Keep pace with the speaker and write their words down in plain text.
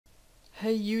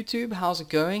Hey YouTube, how's it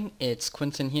going? It's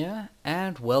Quentin here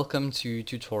and welcome to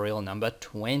tutorial number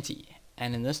 20.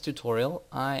 And in this tutorial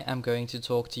I am going to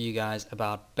talk to you guys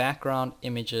about background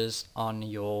images on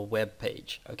your web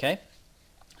page, okay?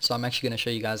 So I'm actually going to show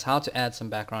you guys how to add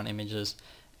some background images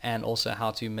and also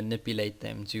how to manipulate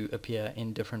them to appear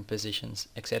in different positions,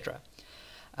 etc.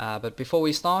 But before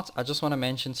we start, I just want to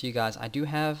mention to you guys I do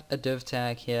have a div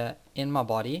tag here in my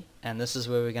body, and this is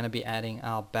where we're going to be adding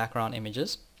our background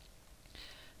images.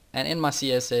 And in my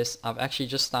CSS, I've actually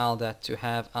just styled that to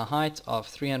have a height of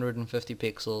 350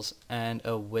 pixels and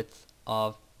a width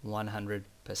of 100%.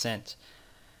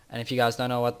 And if you guys don't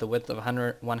know what the width of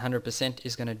 100%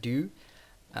 is going to do,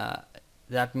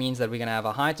 that means that we're going to have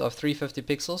a height of 350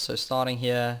 pixels. So starting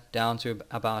here down to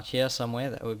about here somewhere,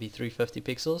 that would be 350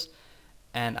 pixels.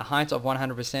 And a height of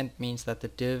 100% means that the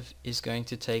div is going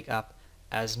to take up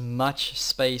as much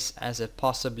space as it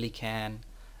possibly can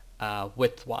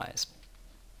width-wise.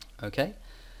 Okay,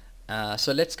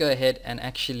 so let's go ahead and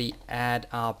actually add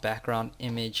our background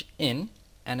image in,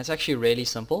 and it's actually really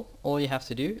simple. All you have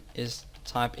to do is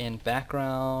type in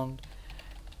background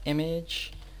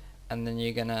image, and then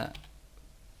you're gonna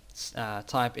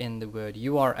type in the word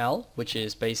URL, which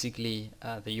is basically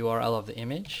the URL of the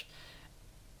image,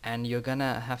 and you're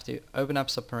gonna have to open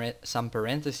up some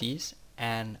parentheses,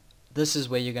 and this is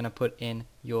where you're gonna put in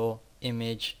your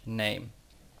image name.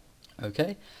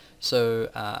 Okay, so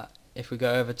if we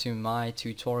go over to my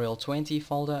tutorial 20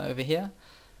 folder over here,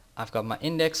 I've got my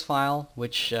index file,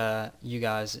 which you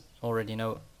guys already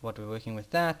know what we're working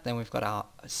with that. Then we've got our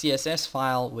CSS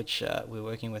file, which we're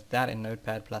working with that in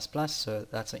Notepad++, so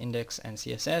that's an index and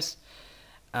CSS.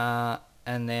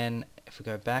 And then if we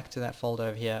go back to that folder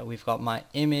over here, we've got my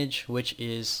image, which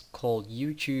is called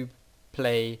YouTube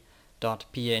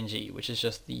play.png, which is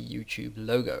just the YouTube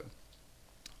logo.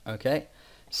 Okay,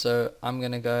 so I'm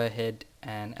going to go ahead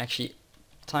and actually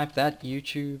type that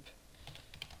YouTube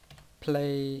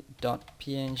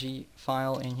play.png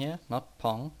file in here, not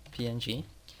Pong, PNG.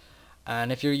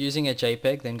 And if you're using a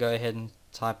JPEG, then go ahead and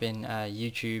type in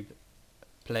YouTube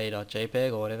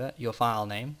play.jpg or whatever, your file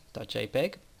name,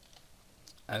 .jpg.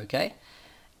 Okay,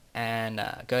 and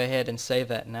go ahead and save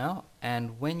that now.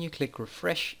 And when you click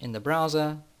refresh in the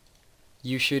browser,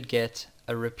 you should get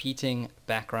a repeating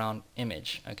background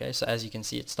image. Okay, so as you can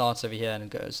see, it starts over here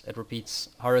and it repeats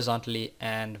horizontally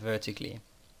and vertically.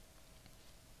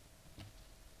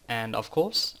 And of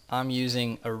course, I'm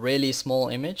using a really small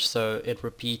image, so it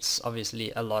repeats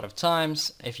obviously a lot of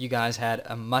times. If you guys had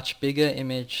a much bigger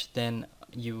image, then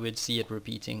you would see it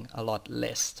repeating a lot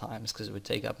less times because it would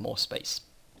take up more space.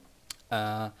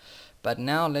 But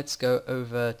now let's go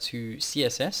over to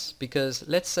CSS, because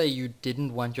let's say you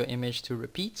didn't want your image to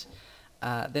repeat.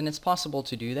 Then it's possible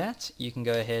to do that. You can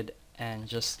go ahead and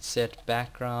just set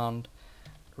background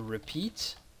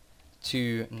repeat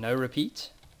to no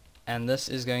repeat, and this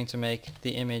is going to make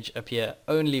the image appear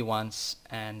only once,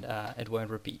 and it won't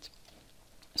repeat.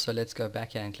 So let's go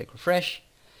back here and click refresh,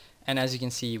 and as you can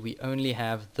see, we only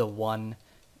have the one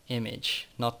image,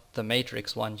 not the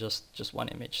matrix one, just one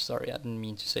image. Sorry, I didn't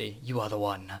mean to say you are the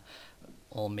one,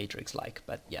 all matrix like,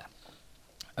 but yeah.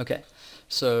 Okay,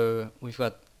 so we've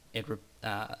got it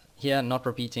here not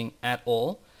repeating at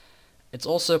all. It's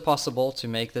also possible to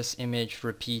make this image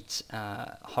repeat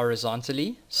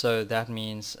horizontally, so that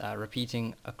means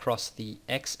repeating across the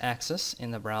x-axis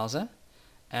in the browser,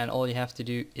 and all you have to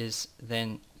do is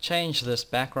then change this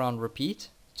background repeat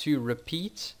to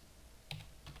repeat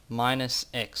minus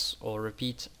x, or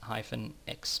repeat hyphen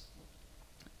x,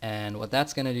 and what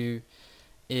that's going to do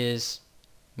is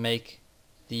make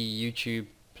the YouTube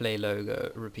play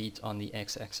logo repeat on the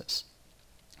x-axis.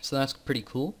 So that's pretty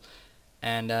cool.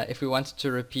 And if we wanted to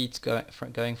repeat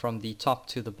going from the top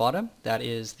to the bottom, that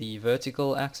is the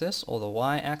vertical axis or the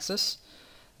y-axis,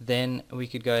 then we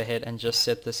could go ahead and just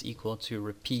set this equal to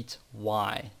repeat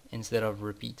y instead of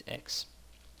repeat x.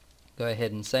 Go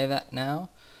ahead and save that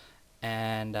now,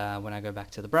 and when I go back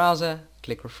to the browser,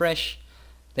 click refresh,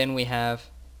 then we have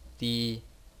the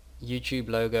YouTube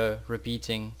logo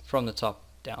repeating from the top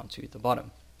down to the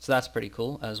bottom. So that's pretty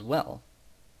cool as well.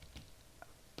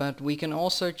 But we can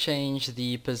also change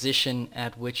the position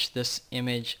at which this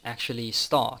image actually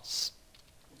starts.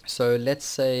 So let's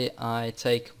say I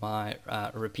take my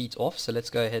repeat off, so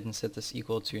let's go ahead and set this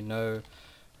equal to no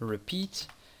repeat.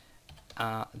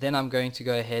 Then I'm going to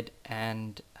go ahead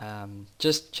and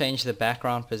just change the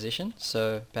background position.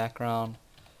 So background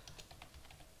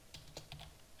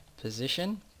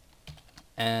position,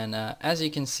 and as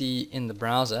you can see in the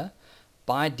browser,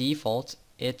 by default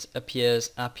it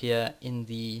appears up here in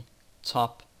the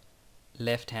top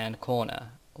left hand corner,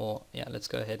 or yeah, let's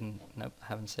go ahead and, nope, I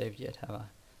haven't saved yet, have I?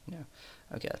 No.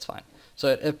 Okay, that's fine.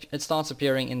 So it starts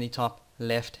appearing in the top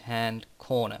left hand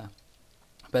corner.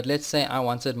 But let's say I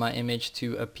wanted my image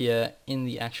to appear in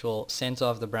the actual center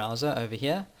of the browser over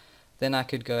here. Then I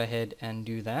could go ahead and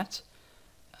do that.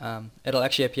 It'll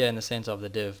actually appear in the center of the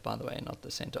div, by the way, not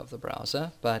the center of the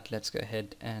browser. But let's go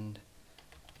ahead and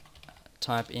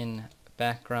type in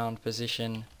background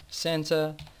position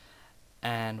center.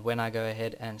 And when I go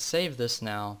ahead and save this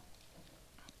now,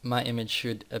 my image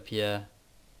should appear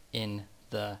in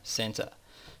the center.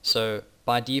 So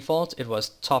by default it was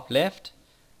top left.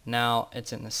 Now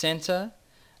it's in the center.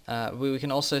 We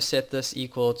can also set this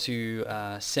equal to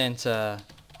center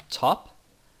top,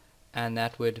 and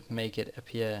that would make it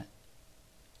appear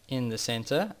in the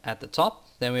center at the top.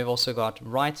 Then we've also got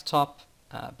right top.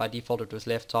 By default it was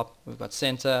left top. We've got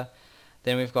center.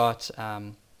 Then we've got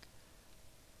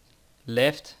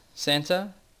left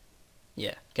center.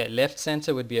 Yeah, okay, left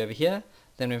center would be over here.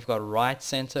 Then we've got right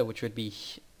center, which would be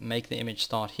make the image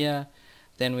start here.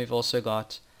 Then we've also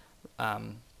got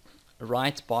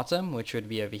right bottom, which would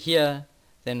be over here.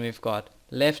 Then we've got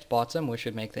left bottom, which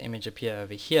would make the image appear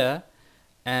over here.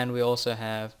 And we also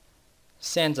have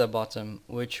center bottom,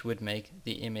 which would make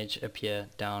the image appear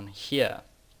down here.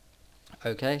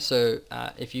 Okay, so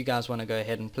if you guys want to go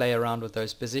ahead and play around with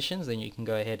those positions, then you can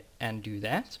go ahead and do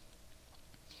that.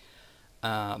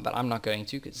 But I'm not going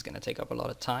to, because it's going to take up a lot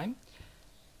of time.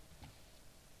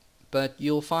 But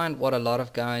you'll find what a lot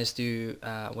of guys do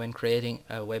when creating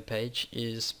a web page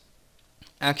is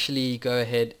actually go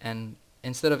ahead and,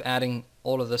 instead of adding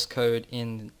all of this code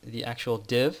in the actual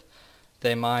div,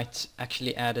 they might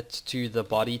actually add it to the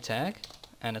body tag,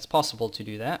 and it's possible to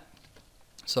do that.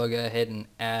 So I'll go ahead and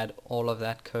add all of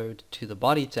that code to the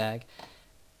body tag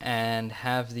and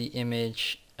have the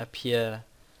image appear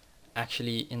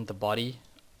actually in the body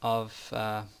of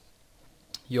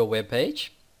your web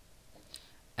page.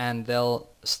 And they'll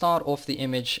start off the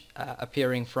image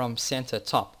appearing from center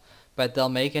top, but they'll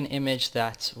make an image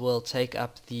that will take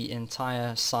up the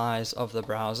entire size of the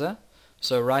browser.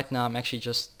 So right now I'm actually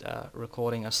just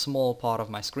recording a small part of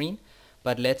my screen,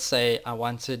 but let's say I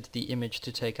wanted the image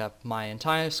to take up my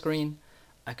entire screen.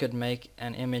 I could make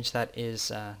an image that is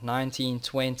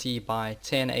 1920 by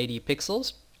 1080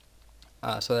 pixels.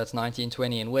 So that's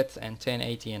 1920 in width and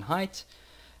 1080 in height,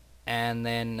 and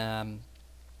then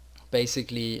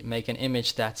basically make an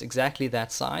image that's exactly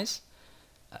that size,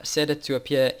 set it to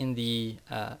appear in the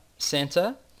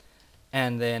center,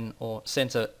 and then, or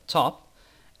center top,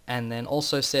 and then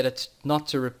also set it not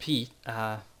to repeat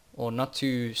or not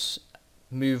to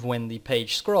move when the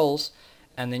page scrolls,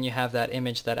 and then you have that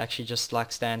image that actually just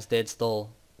like stands dead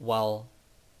still while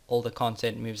all the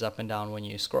content moves up and down when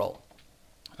you scroll.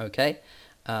 Okay,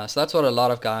 so that's what a lot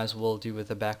of guys will do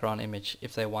with a background image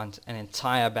if they want an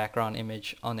entire background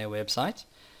image on their website.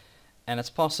 And it's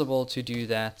possible to do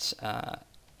that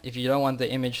if you don't want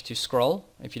the image to scroll,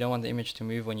 if you don't want the image to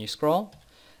move when you scroll,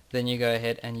 then you go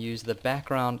ahead and use the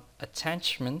background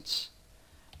attachment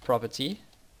property,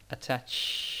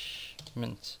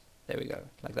 attachment, there we go,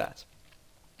 like that.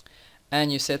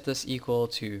 And you set this equal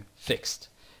to fixed,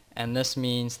 and this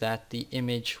means that the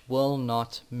image will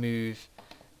not move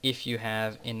if you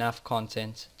have enough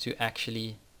content to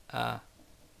actually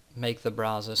make the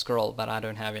browser scroll, but I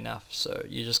don't have enough, so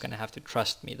you're just going to have to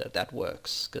trust me that that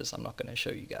works, because I'm not going to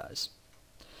show you guys.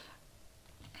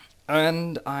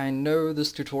 And I know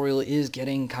this tutorial is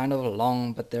getting kind of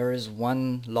long, but there is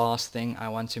one last thing I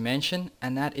want to mention,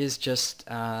 and that is just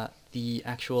the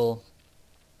actual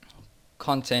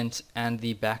content and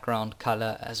the background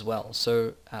color as well.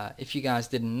 So if you guys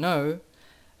didn't know,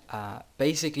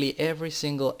 basically every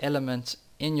single element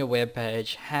in your web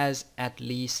page has at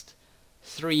least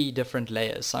 3 different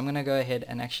layers. So I'm going to go ahead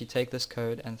and actually take this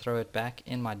code and throw it back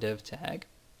in my div tag.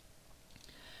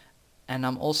 And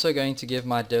I'm also going to give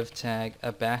my div tag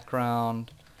a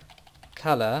background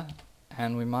color,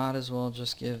 and we might as well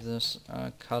just give this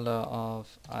a color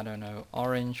of, I don't know,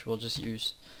 orange. We'll just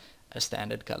use a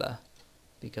standard color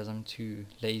because I'm too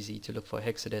lazy to look for a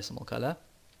hexadecimal color.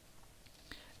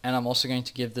 And I'm also going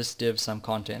to give this div some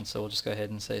content, so we'll just go ahead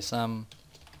and say some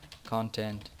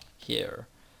content here.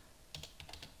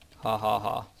 Ha ha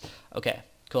ha. Okay,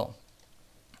 cool.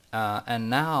 And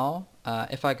now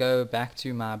if I go back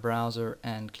to my browser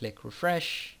and click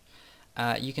refresh,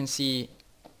 you can see,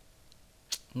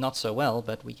 not so well,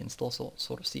 but we can still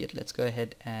sort of see it. Let's go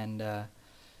ahead and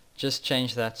just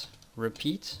change that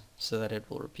repeat so that it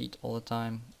will repeat all the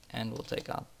time, and we'll take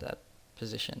out that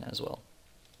position as well.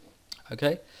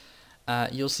 Okay,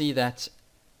 you'll see that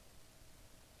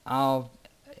our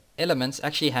elements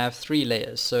actually have 3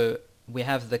 layers. So we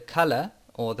have the color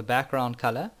or the background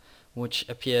color, which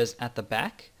appears at the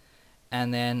back,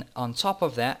 and then on top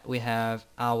of that we have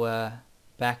our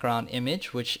background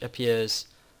image, which appears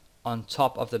on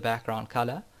top of the background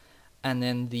color, and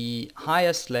then the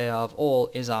highest layer of all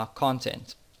is our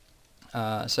content.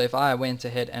 So if I went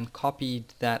ahead and copied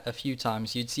that a few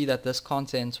times, you'd see that this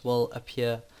content will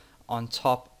appear on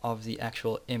top of the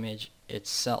actual image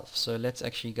itself. So let's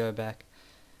actually go back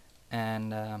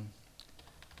and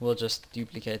we'll just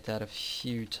duplicate that a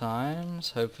few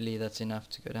times. Hopefully that's enough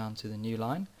to go down to the new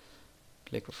line.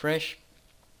 Click refresh,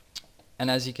 and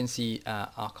as you can see,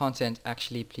 our content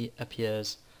actually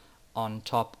appears on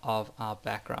top of our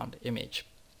background image.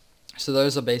 So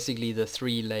those are basically the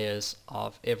 3 layers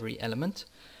of every element.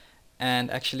 And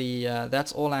actually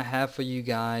that's all I have for you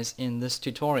guys in this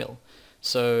tutorial.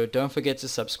 So don't forget to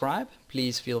subscribe.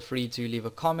 Please feel free to leave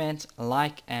a comment,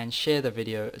 like, and share the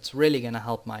video. It's really going to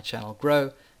help my channel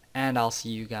grow, and I'll see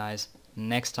you guys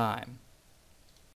next time.